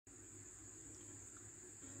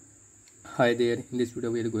Hi there, in this video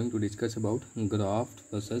we are going to discuss about graft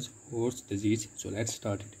versus host disease. So let's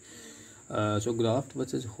start it. So graft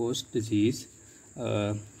versus host disease,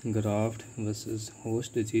 graft versus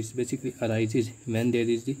host disease basically arises when there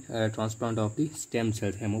is the transplant of the stem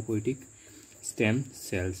cells, hematopoietic stem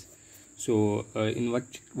cells. So in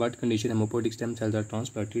what condition hematopoietic stem cells are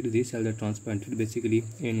transplanted? These cells are transplanted basically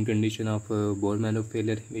in condition of bone marrow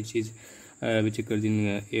failure, which occurs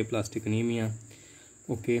in aplastic anemia.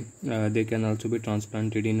 Okay, they can also be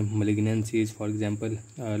transplanted in malignancies, for example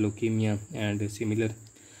leukemia and similar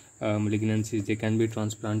malignancies. They can be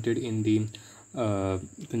transplanted in the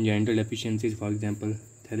congenital deficiencies, for example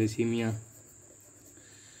thalassemia,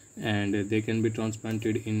 and they can be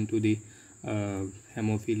transplanted into the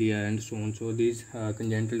hemophilia and so on. So these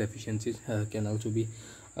congenital deficiencies can also be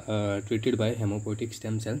treated by hematopoietic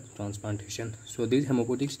stem cell transplantation. So these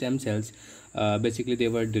hematopoietic stem cells basically they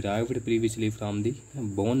were derived previously from the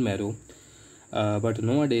bone marrow, but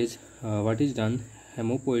nowadays what is done,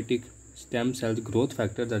 hematopoietic stem cells growth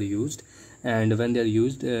factors are used, and when they are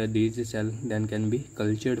used these cells then can be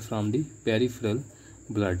cultured from the peripheral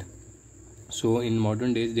blood. So in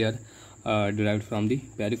modern days they are derived from the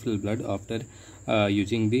peripheral blood after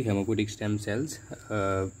using the hematopoietic stem cells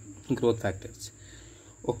growth factors.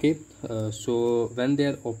 Okay, so when they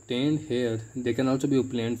are obtained here, they can also be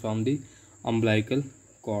obtained from the umbilical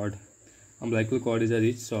cord. Umbilical cord is a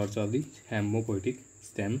rich source of the hematopoietic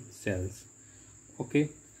stem cells. Okay,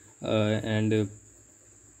 and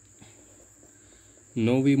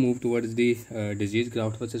now we move towards the disease,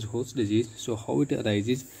 graft versus host disease. So how it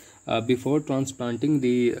arises? Before transplanting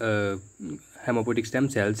the hematopoietic stem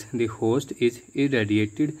cells, the host is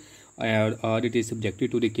irradiated or it is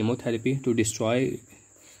subjected to the chemotherapy to destroy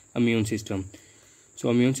immune system. So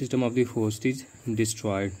immune system of the host is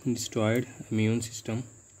destroyed immune system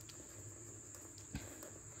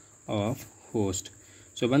of host.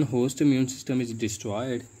 So when host immune system is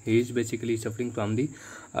destroyed, he is basically suffering from the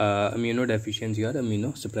immunodeficiency or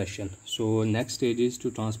immunosuppression. So next stage is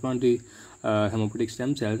to transplant the hematopoietic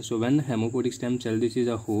stem cell. So when hematopoietic stem cell, this is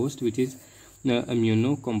a host which is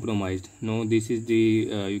immunocompromised. Now this is the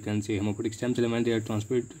you can say hematopoietic stem cell. When they are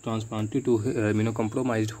transplanted to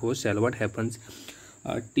immunocompromised host cell, what happens?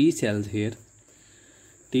 T cells here,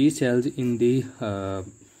 T cells in the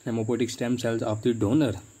hematopoietic stem cells of the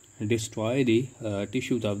donor destroy the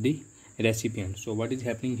tissues of the recipient. So what is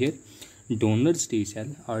happening here? Donor's T cell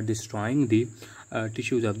are destroying the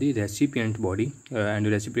tissues of the recipient body, and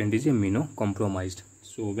the recipient is immunocompromised.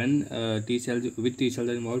 So when T cells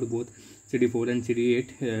are involved, both CD4 and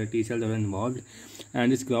CD8 T cells are involved,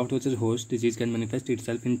 and this graft versus host disease can manifest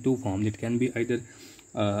itself in two forms. It can be either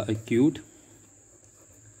acute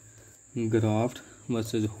graft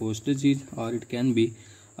versus host disease, or it can be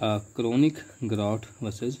chronic graft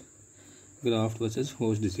versus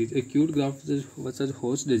host disease. Acute graft versus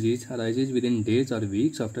host disease arises within days or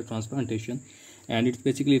weeks after transplantation, and it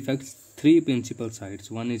basically affects three principal sites.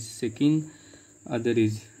 One is skin, other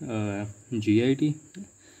is GIT,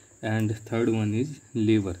 and third one is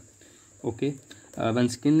liver. Okay, when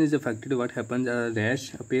skin is affected, what happens? A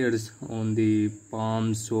rash appears on the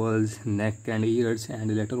palms, soles, neck and ears,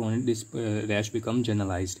 and later on this rash becomes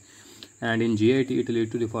generalized. And in GIT it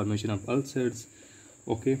leads to the formation of ulcers.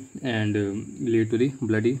 Okay, and lead to the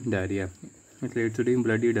bloody diarrhea. It leads to the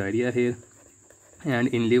bloody diarrhea here. And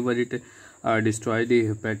in liver it destroys the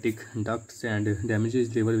hepatic ducts and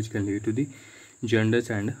damages liver, which can lead to the jaundice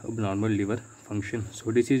and abnormal liver function.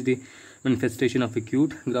 So this is the manifestation of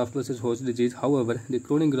acute graft versus host disease. However, the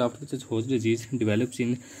chronic graft versus host disease develops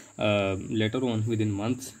in later on, within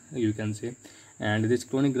months you can say, and this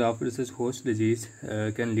chronic graft versus host disease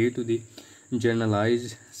can lead to the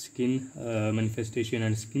generalized skin manifestation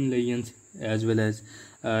and skin lesions, as well as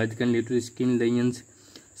it can lead to the skin lesions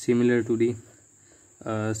similar to the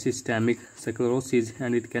systemic sclerosis,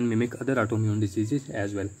 and it can mimic other autoimmune diseases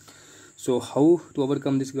as well. So how to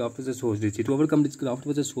overcome this graft versus host disease? To overcome this graft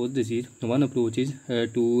versus host disease, one approach is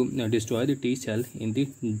to destroy the T cell in the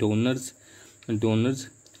donor's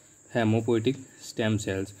hematopoietic stem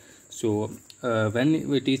cells. So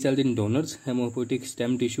when T cells in donors hematopoietic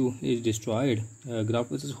stem tissue is destroyed,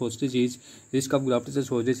 graft versus host disease, risk of graft versus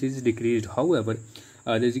host disease is decreased. However,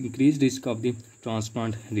 there is increased risk of the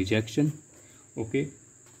transplant rejection. Okay,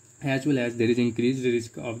 as well as there is increased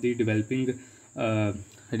risk of the developing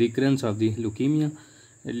recurrence of the leukemia.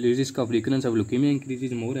 The risk of recurrence of leukemia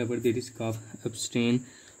increases. Moreover, the risk of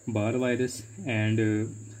Epstein-Barr virus and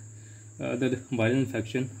other viral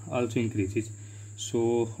infection also increases.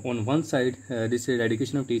 So on one side, this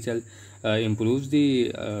eradication of T cell improves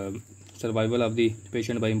the survival of the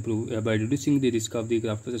patient by reducing the risk of the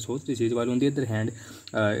graft versus host disease, while on the other hand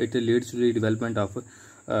it leads to the development of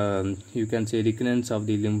you can say recurrence of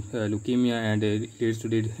the leukemia, and leads to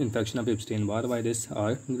the infection of Epstein-Barr virus,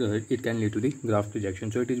 or it can lead to the graft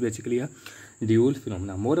rejection. So it is basically a dual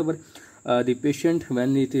phenomena. Moreover, the patient,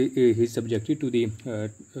 when he is subjected to the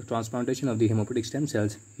transplantation of the hematopoietic stem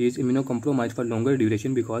cells, he is immunocompromised for longer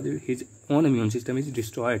duration because his own immune system is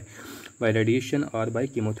destroyed by radiation or by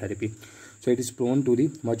chemotherapy. So it is prone to the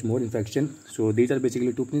much more infection. So these are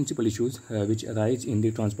basically two principal issues which arise in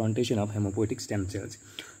the transplantation of hematopoietic stem cells.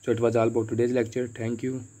 So it was all about today's lecture. Thank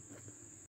you.